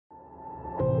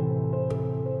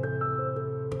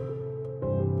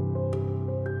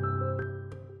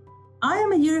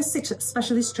am a Year 6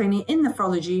 specialist trainee in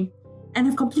nephrology and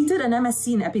have completed an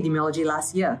MSc in epidemiology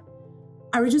last year.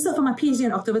 I registered for my PhD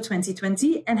in October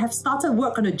 2020 and have started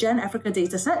work on the Gen Africa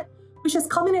dataset, which has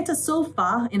culminated so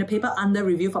far in a paper under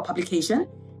review for publication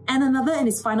and another in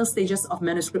its final stages of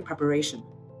manuscript preparation.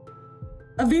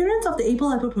 A variant of the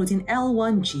Apolipoprotein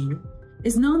L1 gene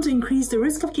is known to increase the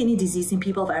risk of kidney disease in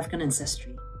people of African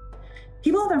ancestry.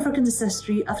 People of African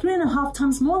ancestry are 3.5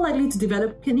 times more likely to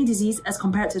develop kidney disease as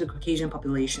compared to the Caucasian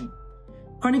population.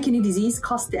 Chronic kidney disease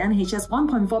costs the NHS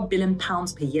 £1.4 billion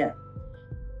per year.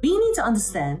 We need to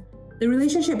understand the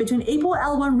relationship between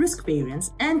APOL1 risk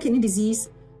variants and kidney disease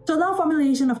to allow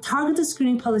formulation of targeted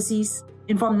screening policies,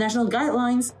 inform national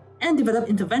guidelines, and develop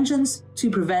interventions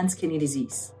to prevent kidney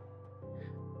disease.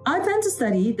 I plan to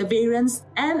study the variants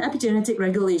and epigenetic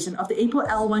regulation of the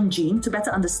APOL1 gene to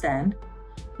better understand: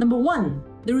 Number 1,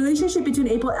 the relationship between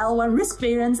APOL1 risk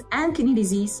variants and kidney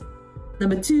disease.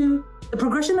 Number 2, the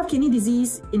progression of kidney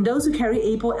disease in those who carry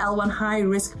APOL1 high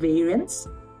risk variants.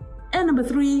 And number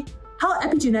 3, how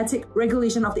epigenetic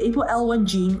regulation of the APOL1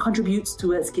 gene contributes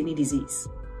towards kidney disease.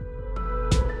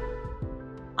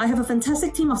 I have a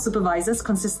fantastic team of supervisors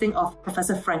consisting of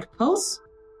Professor Frank Post,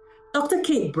 Dr.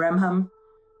 Kate Bramham,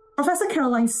 Professor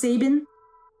Caroline Sabin,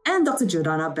 and Dr.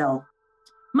 Jordana Bell.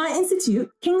 My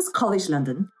institute, King's College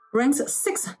London, ranks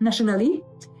 6th nationally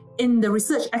in the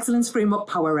Research Excellence Framework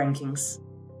Power Rankings.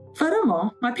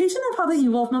 Furthermore, my patient and public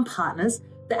involvement partners,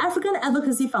 the African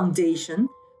Advocacy Foundation,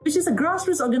 which is a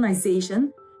grassroots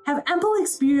organization, have ample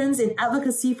experience in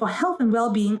advocacy for health and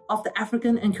well-being of the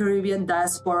African and Caribbean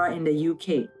diaspora in the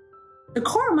UK. The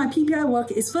core of my PPI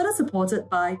work is further supported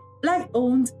by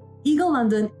Black-owned Eagle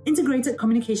London Integrated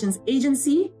Communications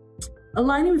Agency,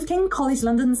 aligning with King College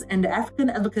London's and the African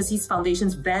Advocacy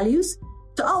Foundation's values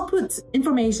to output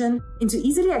information into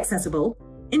easily accessible,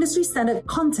 industry-standard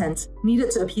content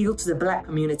needed to appeal to the Black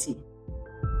community.